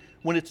due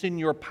when it's in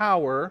your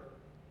power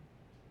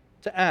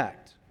to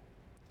act.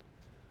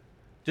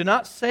 Do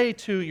not say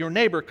to your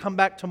neighbor, come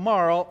back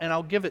tomorrow and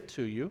I'll give it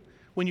to you,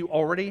 when you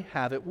already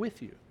have it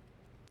with you.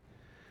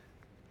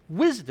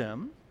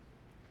 Wisdom,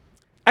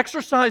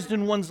 exercised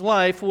in one's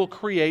life, will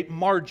create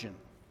margin.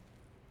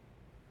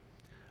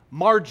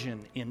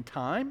 Margin in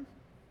time,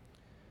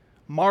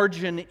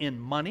 margin in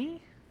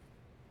money,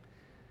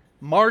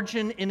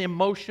 margin in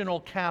emotional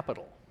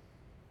capital.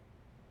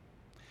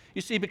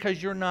 You see,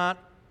 because you're not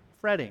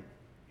fretting,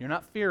 you're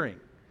not fearing,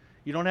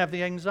 you don't have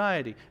the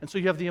anxiety, and so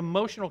you have the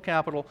emotional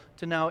capital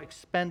to now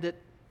expend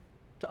it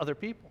to other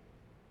people.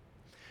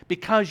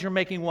 Because you're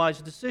making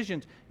wise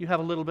decisions, you have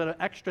a little bit of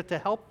extra to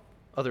help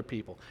other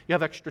people. You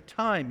have extra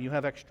time, you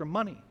have extra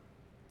money.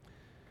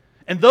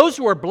 And those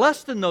who are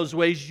blessed in those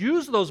ways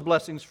use those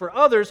blessings for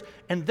others,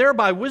 and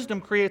thereby wisdom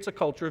creates a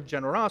culture of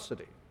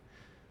generosity.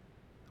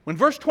 When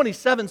verse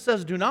 27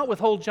 says, do not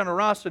withhold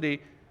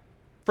generosity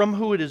from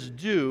who it is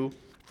due,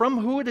 from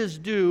who it is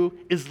due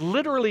is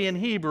literally in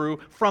Hebrew,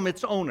 from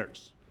its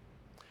owners.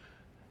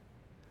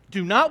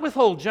 Do not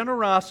withhold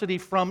generosity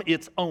from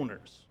its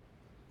owners.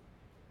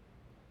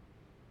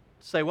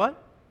 Say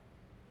what?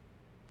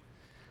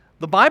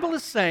 The Bible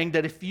is saying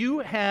that if you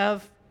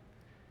have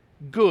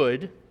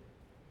good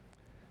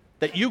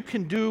that you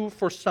can do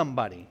for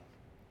somebody,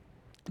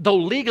 though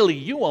legally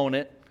you own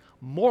it,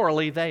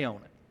 morally they own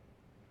it.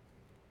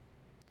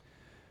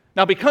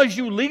 Now, because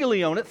you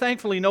legally own it,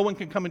 thankfully no one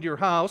can come into your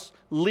house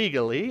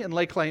legally and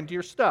lay claim to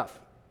your stuff.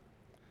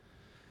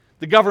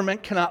 The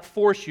government cannot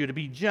force you to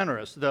be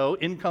generous, though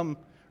income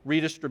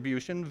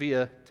redistribution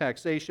via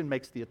taxation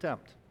makes the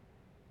attempt.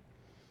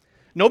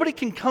 Nobody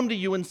can come to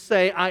you and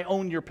say, I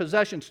own your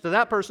possessions. To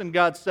that person,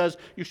 God says,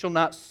 you shall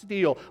not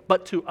steal.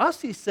 But to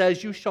us, He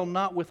says, you shall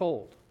not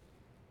withhold.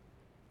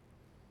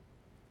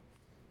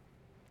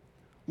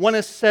 One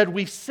has said,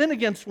 we sin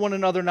against one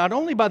another not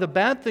only by the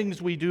bad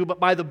things we do, but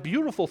by the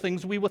beautiful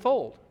things we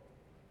withhold.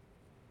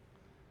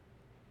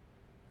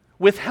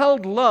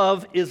 Withheld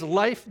love is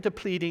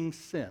life-depleting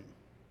sin.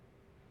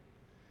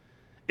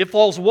 It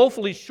falls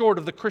woefully short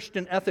of the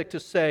Christian ethic to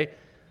say,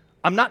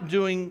 I'm not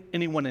doing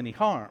anyone any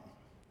harm.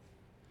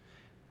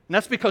 And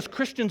that's because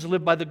Christians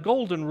live by the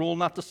golden rule,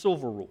 not the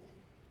silver rule.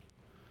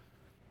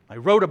 I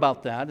wrote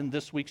about that in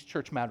this week's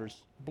Church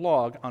Matters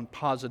blog on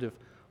positive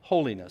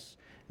holiness.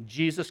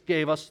 Jesus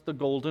gave us the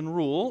golden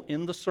rule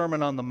in the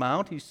Sermon on the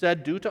Mount. He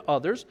said, do to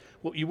others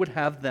what you would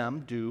have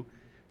them do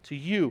to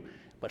you.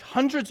 But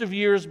hundreds of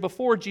years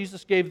before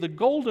Jesus gave the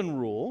golden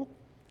rule,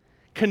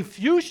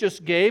 Confucius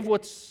gave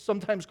what's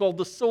sometimes called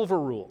the silver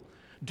rule.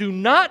 Do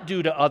not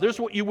do to others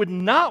what you would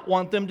not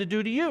want them to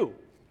do to you.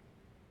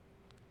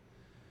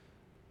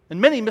 And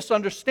many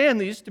misunderstand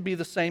these to be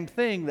the same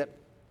thing that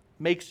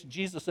makes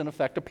Jesus, in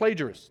effect, a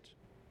plagiarist.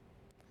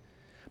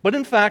 But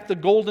in fact, the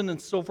golden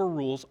and silver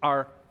rules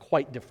are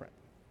quite different.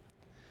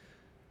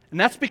 And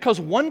that's because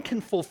one can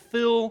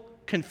fulfill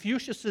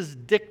Confucius's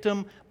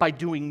dictum by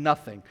doing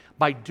nothing,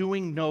 by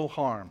doing no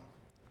harm.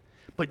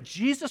 But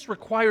Jesus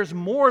requires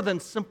more than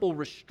simple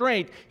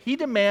restraint. He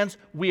demands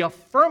we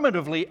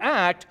affirmatively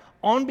act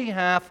on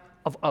behalf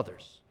of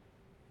others.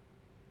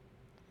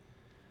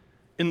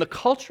 In the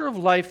culture of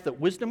life that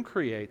wisdom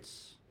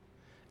creates,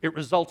 it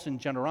results in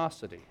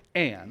generosity,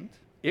 and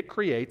it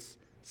creates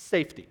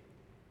safety.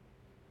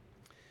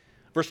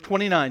 Verse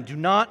 29, do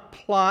not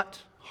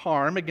plot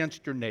harm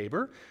against your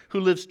neighbor who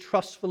lives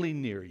trustfully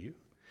near you.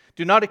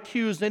 Do not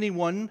accuse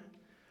anyone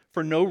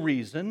for no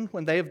reason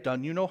when they have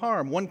done you no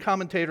harm. One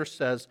commentator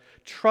says,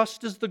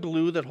 trust is the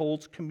glue that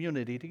holds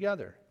community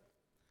together.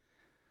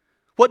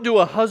 What do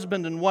a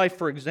husband and wife,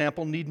 for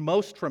example, need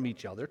most from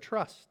each other?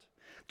 Trust.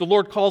 The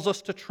Lord calls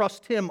us to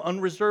trust Him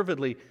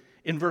unreservedly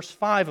in verse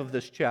 5 of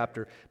this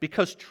chapter,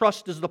 because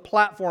trust is the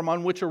platform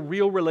on which a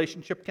real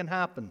relationship can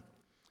happen.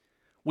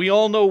 We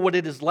all know what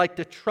it is like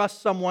to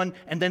trust someone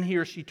and then he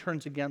or she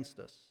turns against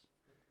us.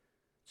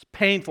 It's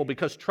painful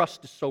because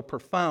trust is so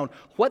profound.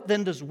 What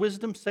then does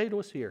wisdom say to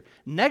us here?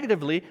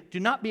 Negatively, do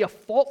not be a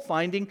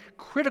fault-finding,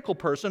 critical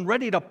person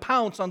ready to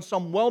pounce on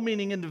some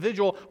well-meaning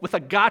individual with a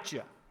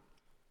gotcha.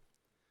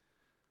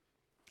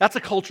 That's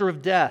a culture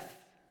of death.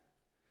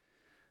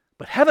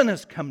 But heaven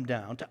has come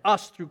down to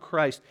us through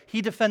Christ.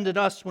 He defended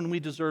us when we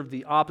deserved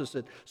the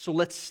opposite. So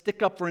let's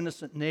stick up for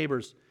innocent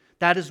neighbors.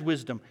 That is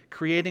wisdom,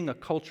 creating a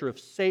culture of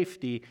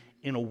safety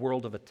in a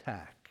world of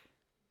attack.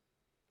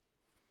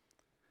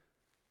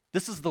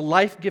 This is the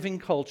life-giving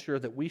culture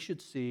that we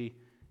should see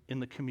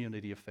in the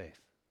community of faith.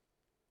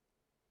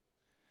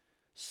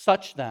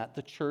 Such that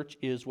the church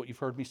is, what you've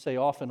heard me say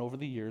often over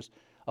the years,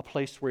 a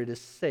place where it is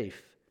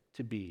safe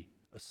to be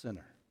a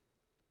sinner.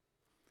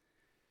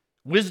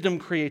 Wisdom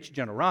creates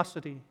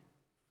generosity,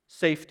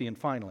 safety, and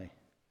finally,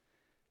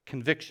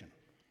 conviction.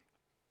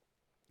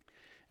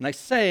 And I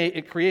say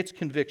it creates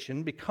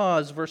conviction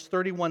because verse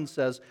 31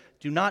 says,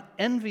 "Do not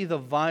envy the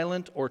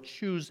violent or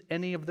choose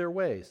any of their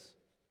ways."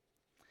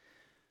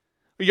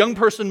 A young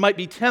person might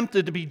be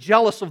tempted to be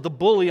jealous of the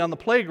bully on the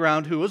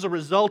playground who, as a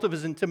result of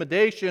his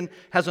intimidation,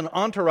 has an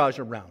entourage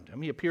around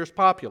him. He appears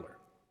popular.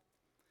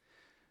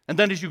 And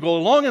then as you go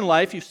along in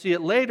life, you see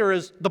it later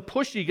as the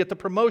pushy get the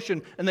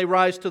promotion and they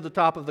rise to the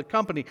top of the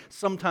company,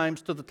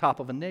 sometimes to the top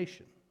of a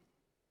nation.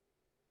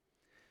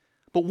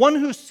 But one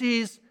who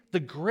sees the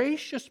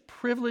gracious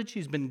privilege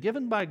he's been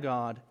given by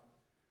God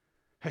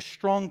has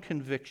strong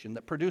conviction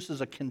that produces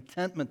a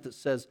contentment that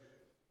says,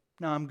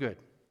 "No, I'm good.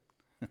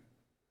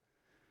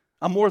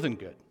 I'm more than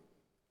good.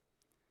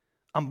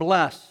 I'm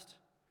blessed,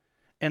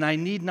 and I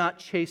need not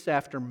chase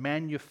after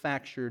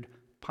manufactured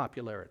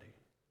popularity."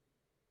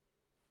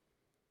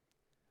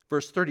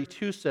 Verse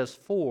 32 says,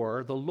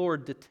 "For the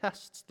Lord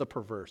detests the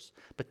perverse,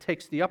 but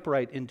takes the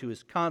upright into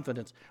his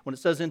confidence." When it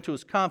says into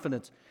his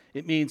confidence,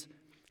 it means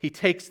he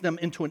takes them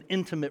into an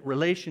intimate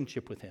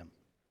relationship with him.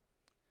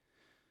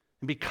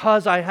 And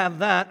because I have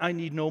that, I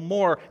need no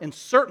more, and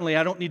certainly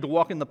I don't need to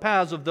walk in the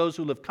paths of those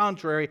who live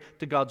contrary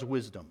to God's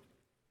wisdom.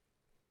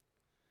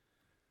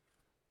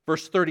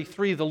 Verse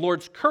 33, "The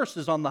Lord's curse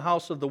is on the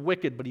house of the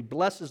wicked, but he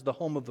blesses the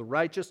home of the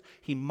righteous.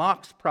 He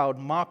mocks proud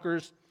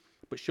mockers,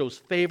 but shows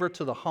favor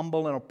to the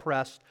humble and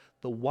oppressed.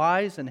 The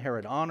wise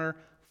inherit honor,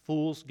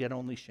 fools get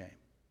only shame."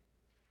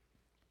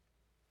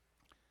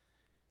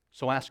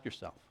 So ask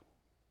yourself,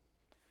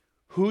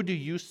 who do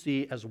you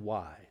see as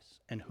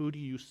wise, and who do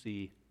you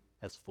see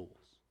as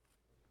fools?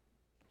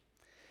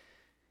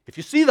 If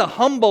you see the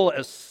humble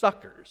as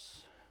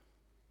suckers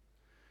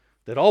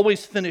that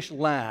always finish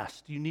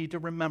last, you need to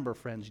remember,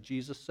 friends,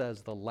 Jesus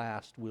says the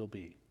last will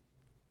be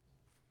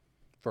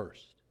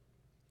first.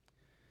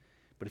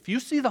 But if you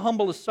see the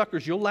humble as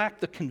suckers, you'll lack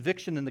the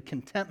conviction and the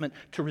contentment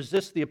to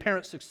resist the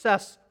apparent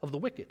success of the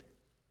wicked.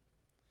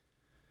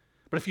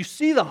 But if you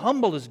see the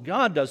humble as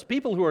God does,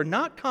 people who are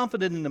not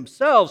confident in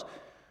themselves,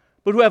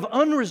 but who have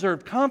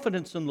unreserved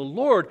confidence in the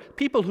Lord,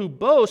 people who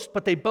boast,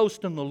 but they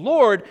boast in the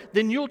Lord,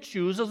 then you'll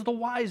choose as the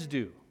wise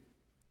do.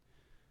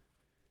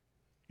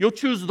 You'll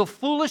choose the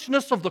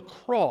foolishness of the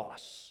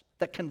cross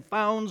that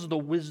confounds the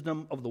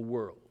wisdom of the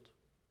world.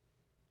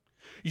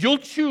 You'll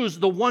choose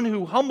the one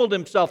who humbled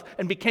himself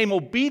and became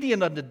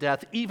obedient unto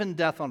death, even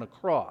death on a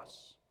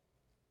cross.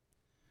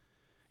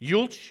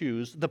 You'll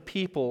choose the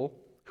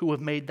people who have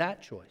made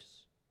that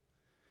choice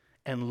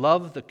and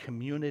love the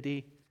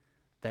community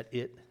that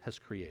it has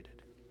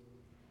created.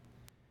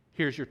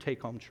 Here's your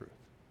take-home truth.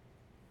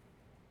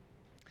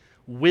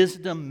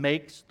 Wisdom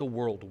makes the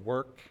world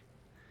work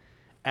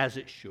as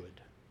it should,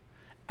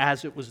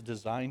 as it was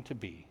designed to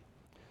be.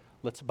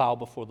 Let's bow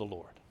before the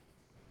Lord.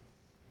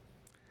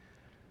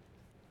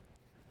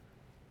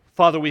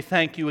 Father, we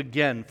thank you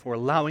again for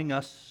allowing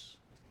us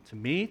to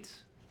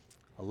meet,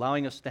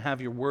 allowing us to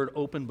have your word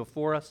open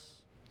before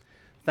us.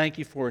 Thank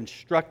you for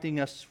instructing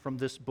us from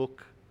this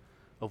book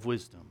of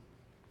wisdom.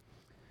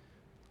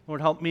 Lord,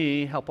 help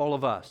me, help all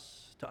of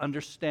us to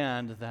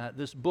understand that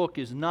this book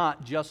is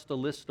not just a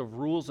list of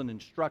rules and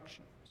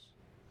instructions,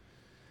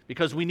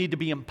 because we need to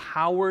be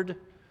empowered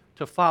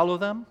to follow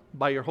them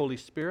by your Holy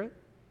Spirit.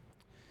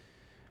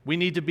 We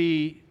need to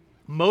be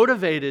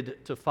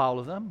motivated to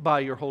follow them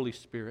by your Holy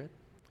Spirit.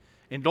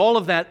 And all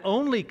of that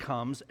only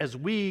comes as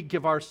we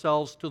give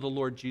ourselves to the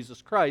Lord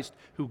Jesus Christ,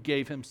 who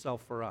gave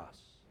himself for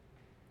us.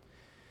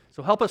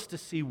 So help us to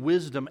see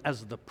wisdom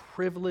as the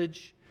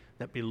privilege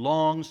that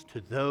belongs to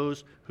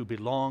those who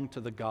belong to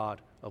the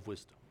God of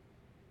wisdom.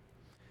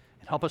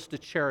 And help us to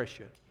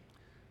cherish it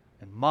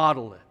and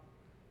model it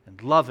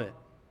and love it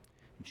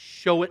and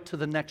show it to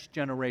the next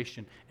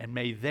generation. And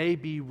may they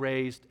be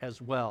raised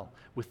as well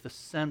with the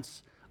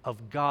sense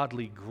of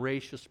godly,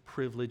 gracious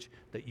privilege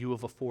that you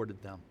have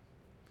afforded them.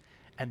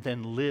 And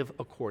then live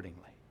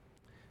accordingly.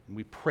 And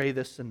we pray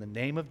this in the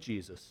name of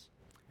Jesus.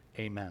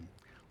 Amen.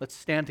 Let's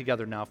stand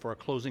together now for our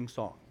closing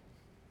song.